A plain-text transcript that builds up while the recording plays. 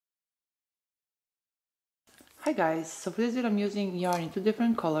Hi guys, so for this video I'm using yarn in two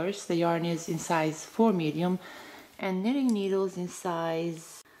different colors. The yarn is in size 4 medium and knitting needles in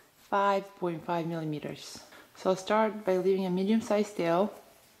size 5.5 millimeters. So I'll start by leaving a medium-sized tail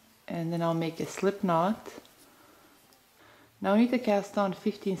and then I'll make a slip knot. Now I need to cast on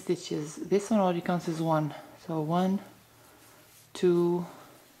 15 stitches. This one already counts as one. So 1, 2,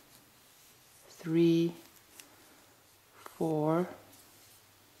 3, 4,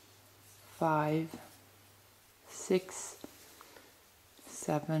 5, 6,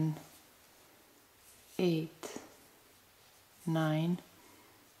 7, 8, 9,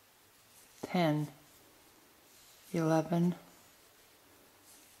 10, 11,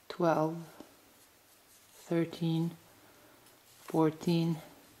 12, 13, 14,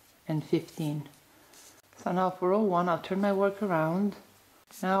 and 15. So now for row 1 I'll turn my work around.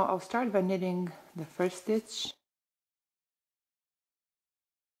 Now I'll start by knitting the first stitch,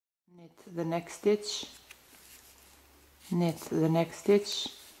 knit the next stitch, knit the next stitch,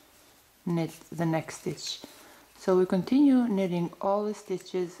 knit the next stitch. So we continue knitting all the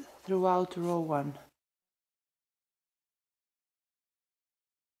stitches throughout row 1.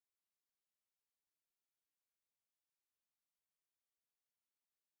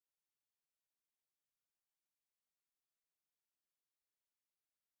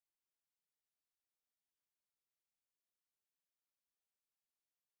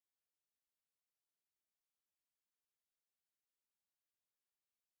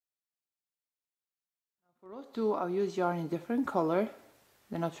 For row 2 I'll use yarn in different color,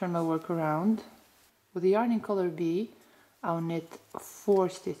 then I'll turn my work around. With the yarn in color B, I'll knit 4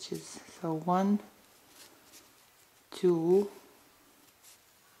 stitches. So 1, 2,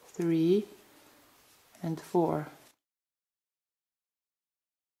 3, and 4.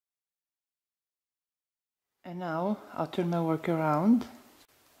 And now I'll turn my work around,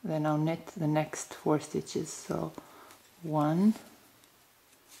 then I'll knit the next 4 stitches. So 1,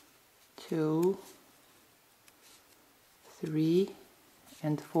 2, 3,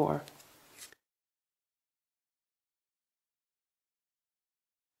 and 4.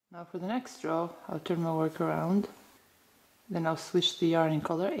 Now for the next row, I'll turn my work around, then I'll switch the yarn in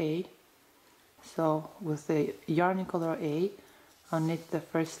color A. So with the yarn in color A, I'll knit the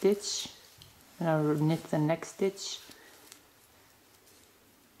first stitch, and I'll knit the next stitch.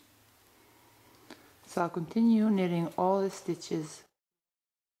 So I'll continue knitting all the stitches.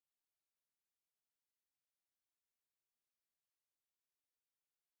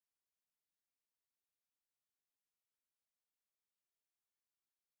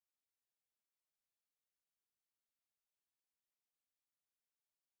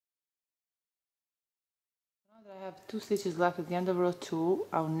 Now that I have 2 stitches left at the end of row 2,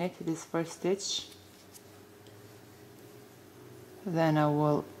 I'll knit this first stitch, then I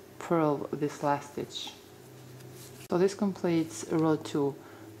will purl this last stitch. So this completes row 2.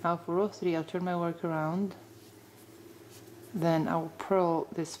 Now for row 3 I'll turn my work around, then I'll purl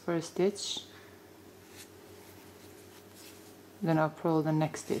this first stitch, then I'll purl the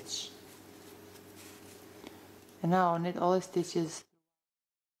next stitch, and now I'll knit all the stitches.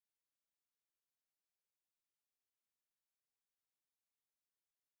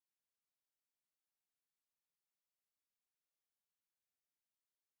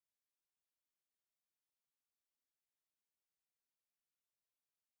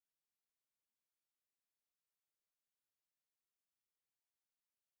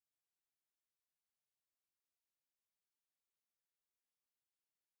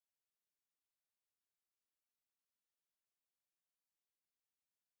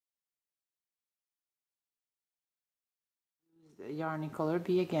 The yarn in color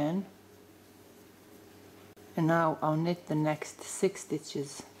B again, and now I'll knit the next 6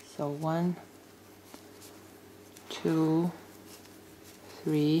 stitches. So 1, 2,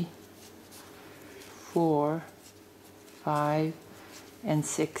 3, 4, 5, and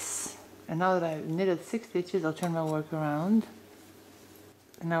 6. And now that I've knitted 6 stitches, I'll turn my work around,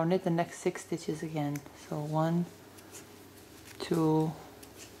 and I'll knit the next 6 stitches again. So 1, 2,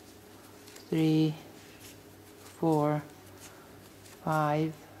 3, 4,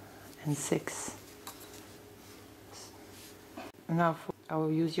 5, and 6. Now I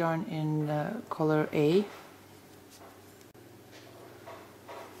will use yarn in color A.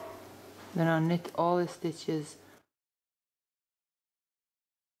 Then I'll knit all the stitches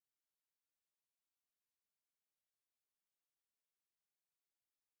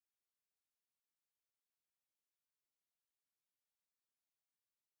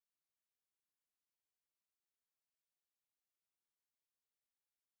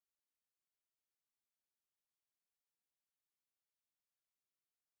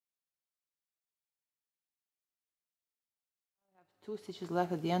 2 stitches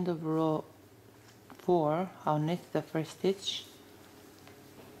left at the end of row 4. I'll knit the first stitch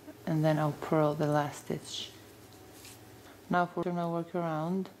and then I'll purl the last stitch. Now for turn my work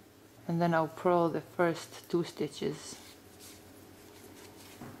around, and then I'll purl the first 2 stitches.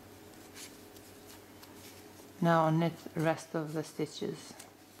 Now I'll knit the rest of the stitches.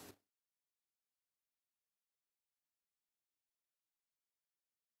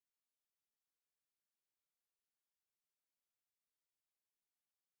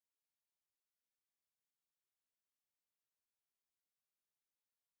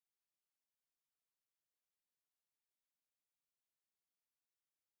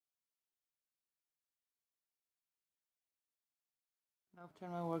 Now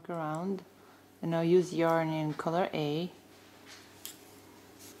turn my work around, and I'll use yarn in color A.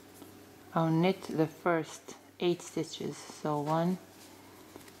 I'll knit the first 8 stitches. So 1,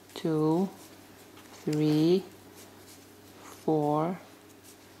 2, 3, 4,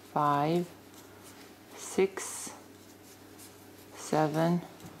 5, 6, 7,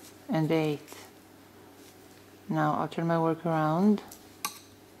 and 8. Now I'll turn my work around,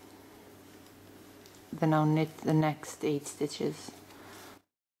 then I'll knit the next 8 stitches.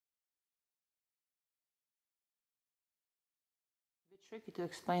 Tricky to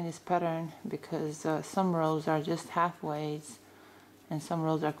explain this pattern because some rows are just halfways and some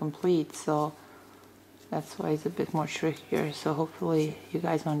rows are complete, so that's why it's a bit more trickier. So hopefully you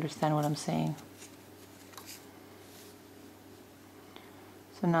guys understand what I'm saying.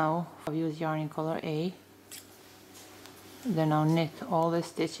 So now I'll use yarn in color A, then I'll knit all the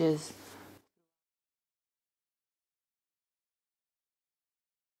stitches .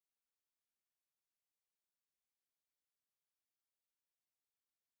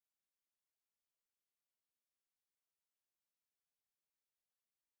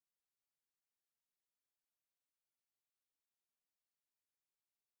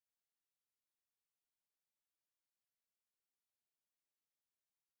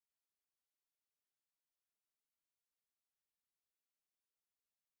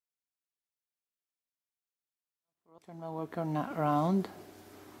 Turn my work around,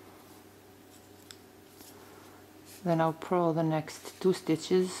 then I'll purl the next 2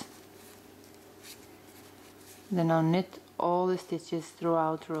 stitches, then I'll knit all the stitches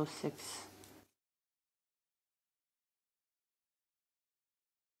throughout row 6.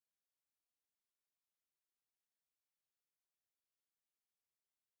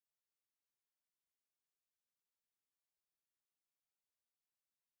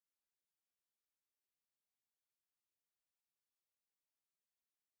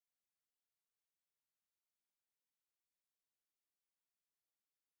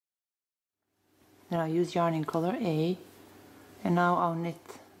 Then I'll use yarn in color A, and now I'll knit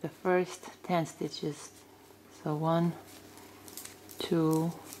the first 10 stitches. So 1,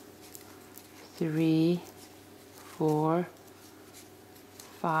 2, 3, 4,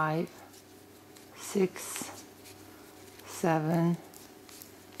 5, 6, 7,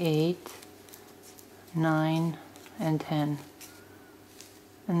 8, 9, and 10.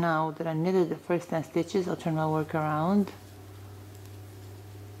 And now that I knitted the first 10 stitches, I'll turn my work around.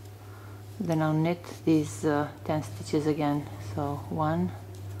 Then I'll knit these 10 stitches again. So 1,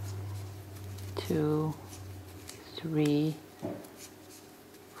 2, 3,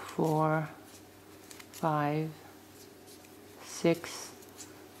 4, 5, 6,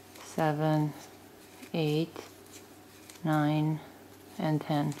 7, 8, 9, and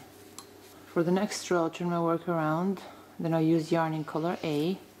 10. For the next row, I'll turn my work around, then I'll use yarn in color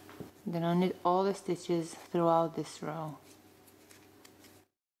A, then I'll knit all the stitches throughout this row.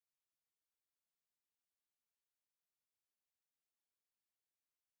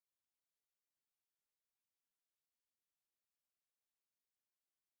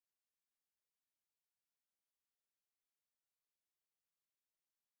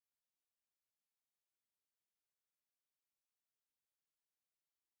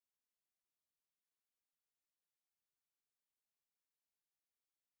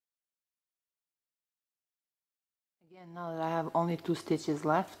 Again, now that I have only 2 stitches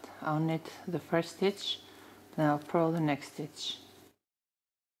left, I'll knit the first stitch, then I'll purl the next stitch.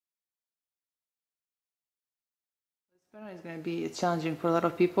 This pattern is going to be challenging for a lot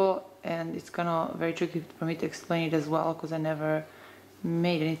of people, and it's gonna very tricky for me to explain it as well because I never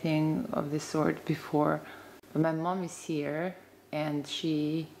made anything of this sort before. But my mom is here and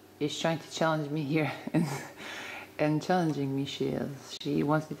she is trying to challenge me here and challenging me she is. She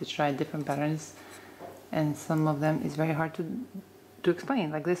wants me to try different patterns, and some of them is very hard to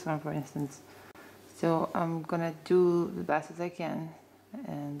explain, like this one for instance. So I'm gonna do the best as I can,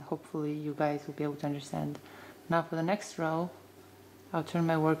 and hopefully you guys will be able to understand. Now for the next row, I'll turn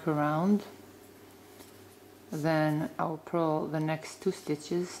my work around, then I'll purl the next 2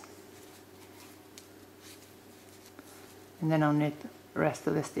 stitches, and then I'll knit the rest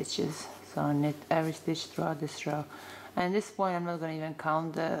of the stitches. So I'll knit every stitch throughout this row. And at this point I'm not going to even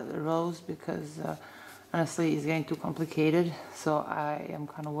count the rows because honestly it's getting too complicated, so I am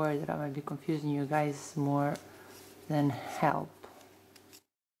kind of worried that I might be confusing you guys more than help.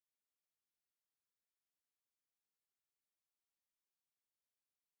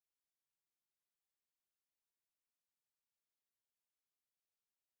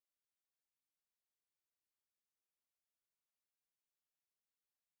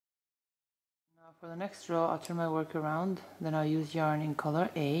 Now for the next row I'll turn my work around, then I'll use yarn in color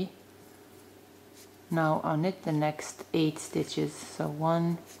A. Now I'll knit the next 8 stitches, so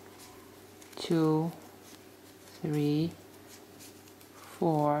 1, 2, 3,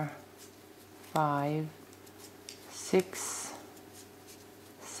 4, 5, 6,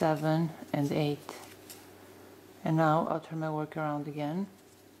 7, and 8. And now I'll turn my work around again,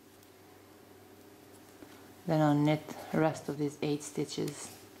 then I'll knit the rest of these 8 stitches.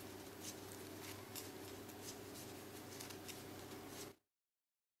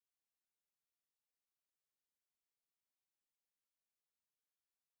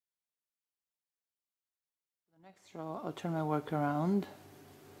 Next row I'll turn my work around,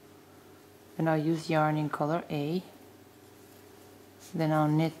 then I'll use yarn in color A, then I'll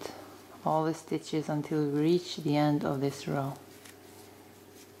knit all the stitches until we reach the end of this row.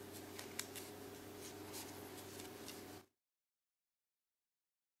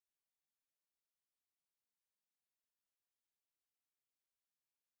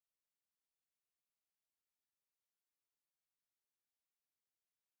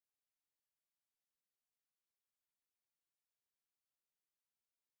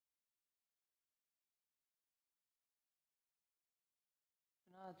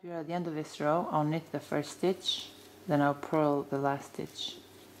 Now that we are at the end of this row, I'll knit the first stitch, then I'll purl the last stitch.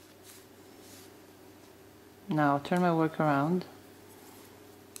 Now I'll turn my work around,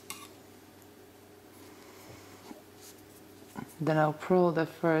 then I'll purl the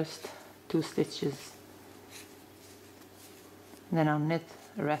first 2 stitches, then I'll knit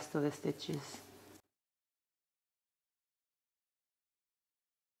the rest of the stitches.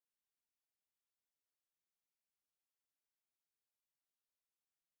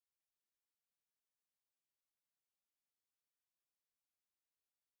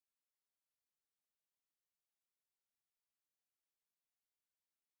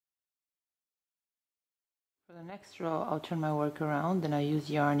 For the next row I'll turn my work around, then I'll use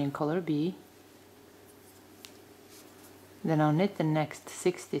yarn in color B, then I'll knit the next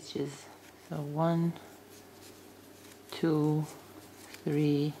 6 stitches, so 1, 2,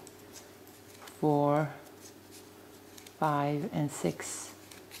 3, 4, 5, and 6.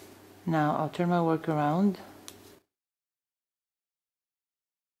 Now I'll turn my work around,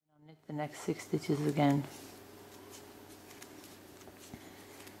 I'll knit the next 6 stitches again.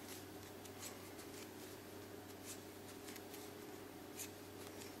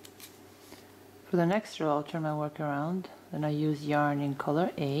 For the next row I'll turn my work around, then I'll use yarn in color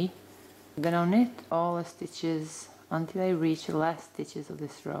A, then I'll knit all the stitches until I reach the last stitches of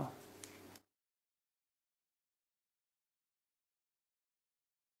this row.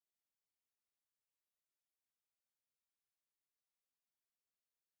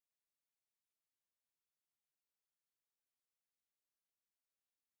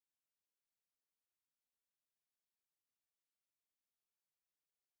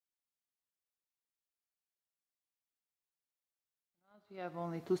 We have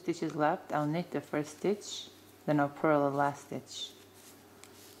only 2 stitches left. I'll knit the first stitch, then I'll purl the last stitch.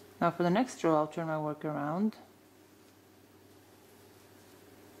 Now for the next row I'll turn my work around,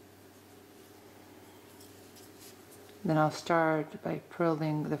 then I'll start by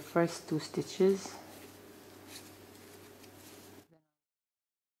purling the first 2 stitches,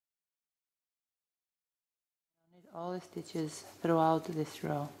 I'll knit all the stitches throughout this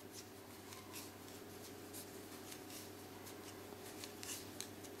row.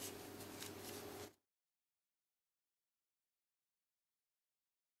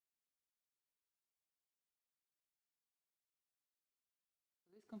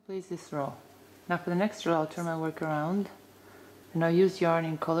 This completes this row. Now for the next row I'll turn my work around and I'll use yarn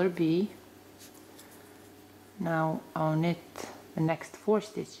in color B. Now I'll knit the next 4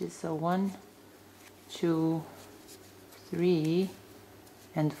 stitches, so 1, 2, 3,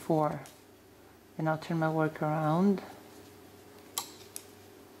 and 4. Then I'll turn my work around,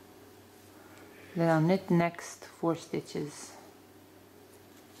 then I'll knit the next 4 stitches.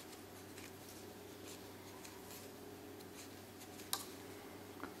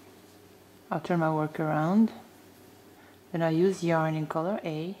 I'll turn my work around. Then I'll use yarn in color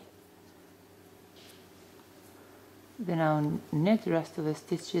A. Then I'll knit the rest of the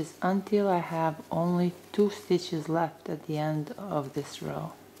stitches until I have only 2 stitches left at the end of this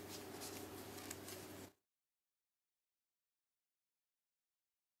row.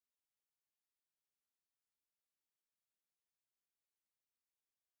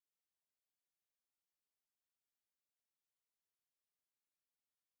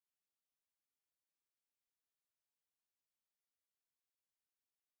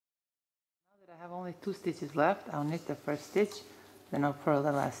 I have only 2 stitches left. I'll knit the first stitch, then I'll purl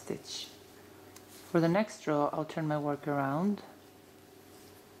the last stitch. For the next row, I'll turn my work around.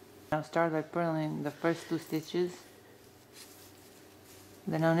 I'll start by purling the first 2 stitches,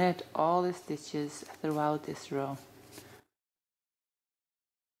 then I'll knit all the stitches throughout this row.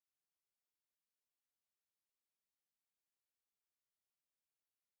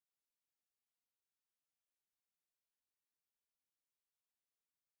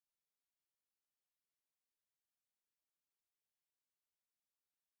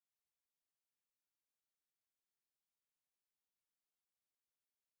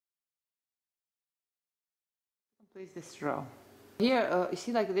 Place this row. Here, you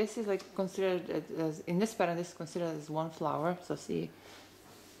see, like this is like considered as, in this pattern, this is considered as 1 flower. So see,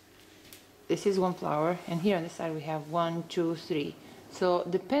 this is 1 flower, and here on this side we have 1, 2, 3. So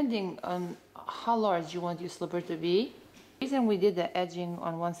depending on how large you want your slipper to be, the reason we did the edging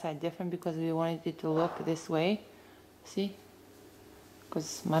on one side different because we wanted it to look this way. See,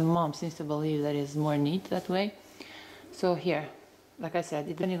 because my mom seems to believe that it's more neat that way. So here, like I said,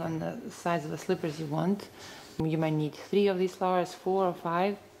 depending on the size of the slippers you want, you might need 3 of these flowers, 4 or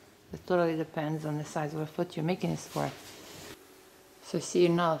 5. It totally depends on the size of the foot you're making this for. So see,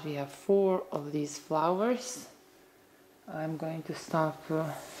 now that we have 4 of these flowers, I'm going to stop.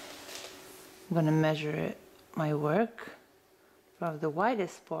 I'm going to measure my work. From the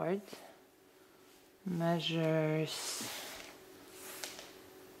widest part measures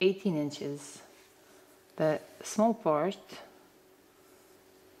 18 inches. The small part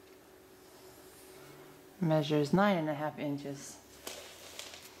measures 9.5 inches.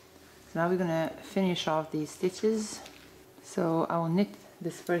 So now we're gonna finish off these stitches. So I will knit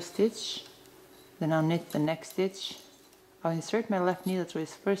this first stitch, then I'll knit the next stitch. I'll insert my left needle through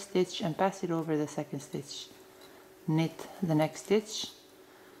this first stitch and pass it over the second stitch. Knit the next stitch.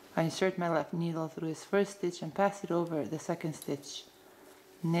 I insert my left needle through this first stitch and pass it over the second stitch.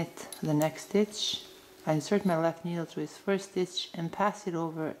 Knit the next stitch. I insert my left needle through this first stitch and pass it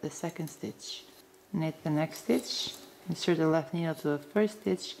over the second stitch. Knit the next stitch, insert the left needle to the first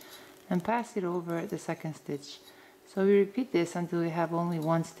stitch and pass it over the second stitch. So we repeat this until we have only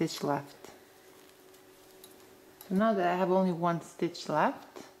 1 stitch left. So now that I have only 1 stitch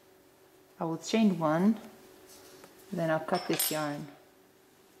left, I will chain 1, then I'll cut this yarn.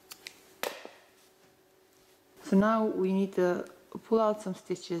 So now we need to pull out some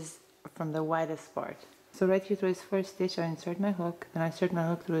stitches from the widest part. So right here through this first stitch, I insert my hook, then I insert my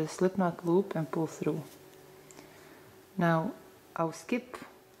hook through the slip knot loop and pull through. Now I'll skip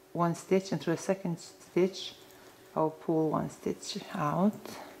 1 stitch, and through the second stitch I'll pull 1 stitch out.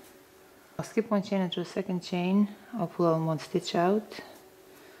 I'll skip 1 chain, and through the second chain I'll pull on 1 stitch out.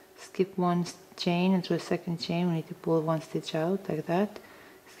 Skip 1 chain, and through the second chain we need to pull 1 stitch out, like that.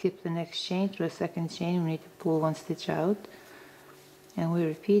 Skip the next chain, through the second chain we need to pull 1 stitch out. And we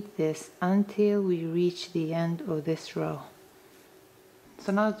repeat this until we reach the end of this row.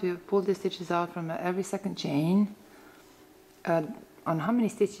 So now that we've pulled the stitches out from every second chain, on how many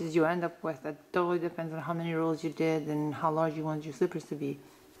stitches you end up with, that totally depends on how many rows you did and how large you want your slippers to be.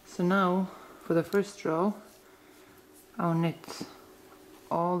 So now for the first row, I'll knit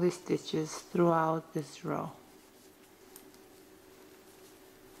all the stitches throughout this row.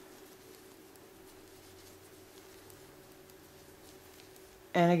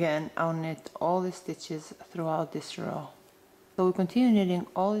 And again, I'll knit all the stitches throughout this row. So we continue knitting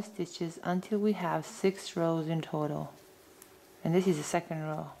all the stitches until we have 6 rows in total. And this is the second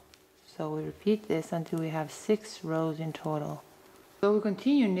row. So we repeat this until we have 6 rows in total. So we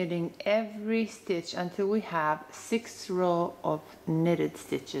continue knitting every stitch until we have 6 rows of knitted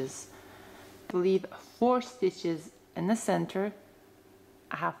stitches. Leave 4 stitches in the center.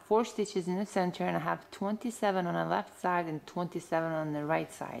 I have 4 stitches in the center, and I have 27 on the left side and 27 on the right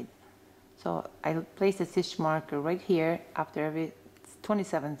side. So I place a stitch marker right here after every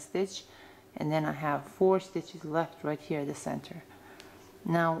 27th stitch, and then I have 4 stitches left right here at the center.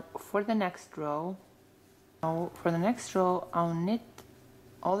 Now for the next row, I'll knit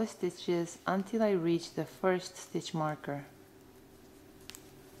all the stitches until I reach the first stitch marker.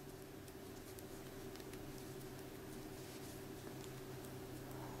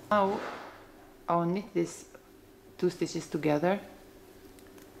 Now I'll knit these 2 stitches together.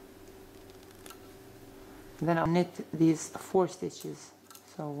 Then I'll knit these 4 stitches.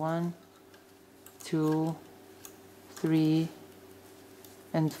 So 1, 2, 3,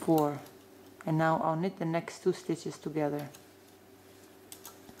 and 4. And now I'll knit the next 2 stitches together.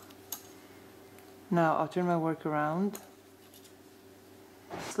 Now I'll turn my work around,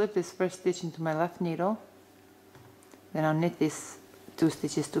 slip this first stitch into my left needle, then I'll knit these 2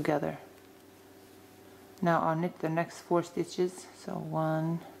 stitches together. Now I'll knit the next 4 stitches, so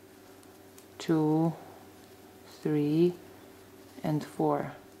 1, 2, 3, and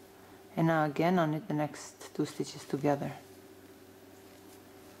 4. And now again I'll knit the next 2 stitches together.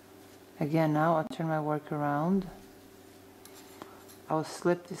 Again, now I'll turn my work around, I'll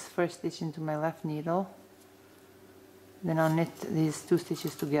slip this first stitch into my left needle, then I'll knit these 2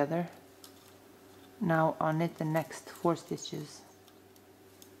 stitches together. Now I'll knit the next 4 stitches.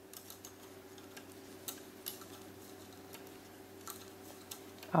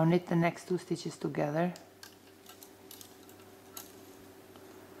 I'll knit the next 2 stitches together.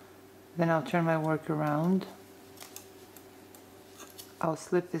 Then I'll turn my work around. I'll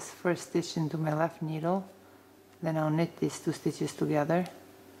slip this first stitch into my left needle. Then I'll knit these 2 stitches together.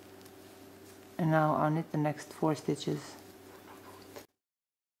 And now I'll knit the next 4 stitches.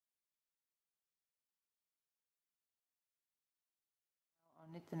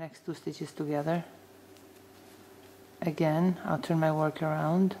 I'll knit the next 2 stitches together. Again, I'll turn my work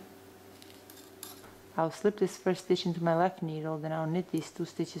around. I'll slip this first stitch into my left needle, then I'll knit these 2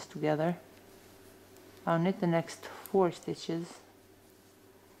 stitches together. I'll knit the next 4 stitches.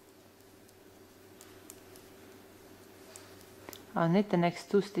 I'll knit the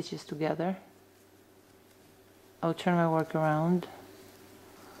next 2 stitches together. I'll turn my work around.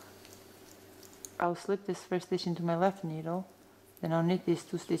 I'll slip this first stitch into my left needle, then I'll knit these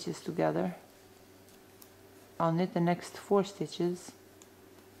 2 stitches together. I'll knit the next 4 stitches.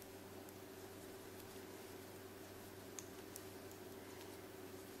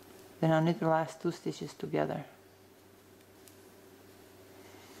 Then I'll knit the last 2 stitches together.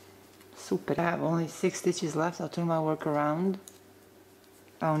 Super, I have only 6 stitches left. I'll turn my work around.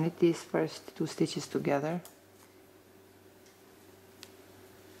 I'll knit these first 2 stitches together.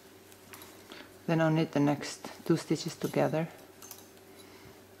 Then I'll knit the next 2 stitches together.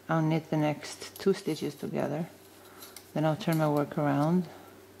 I'll knit the next 2 stitches together. Then I'll turn my work around.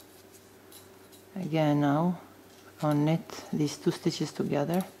 Again now, I'll knit these 2 stitches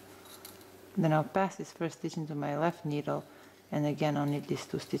together. Then I'll pass this first stitch into my left needle, and again I'll knit these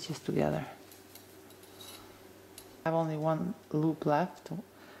 2 stitches together. I have only 1 loop left.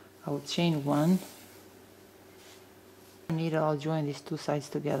 I will chain 1. Needle, I'll join these 2 sides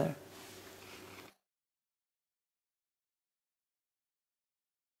together.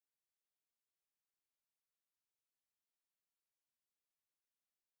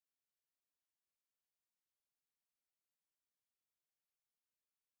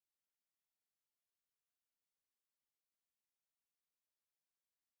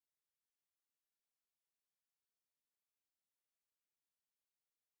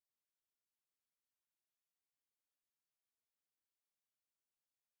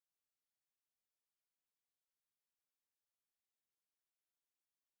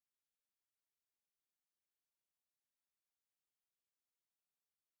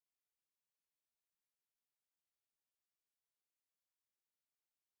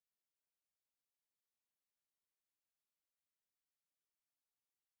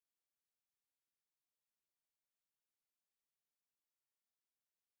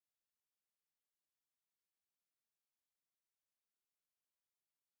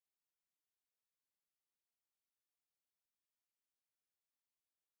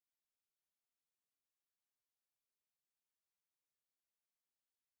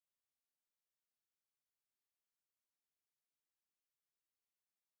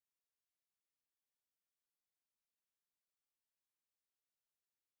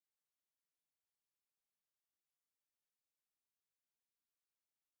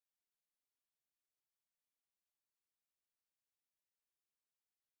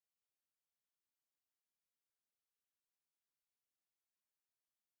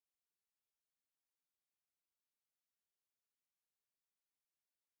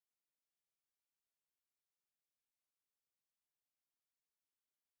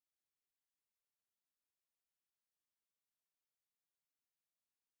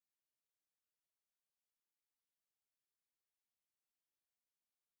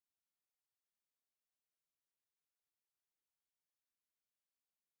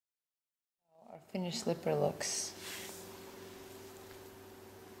 Our finished slipper looks.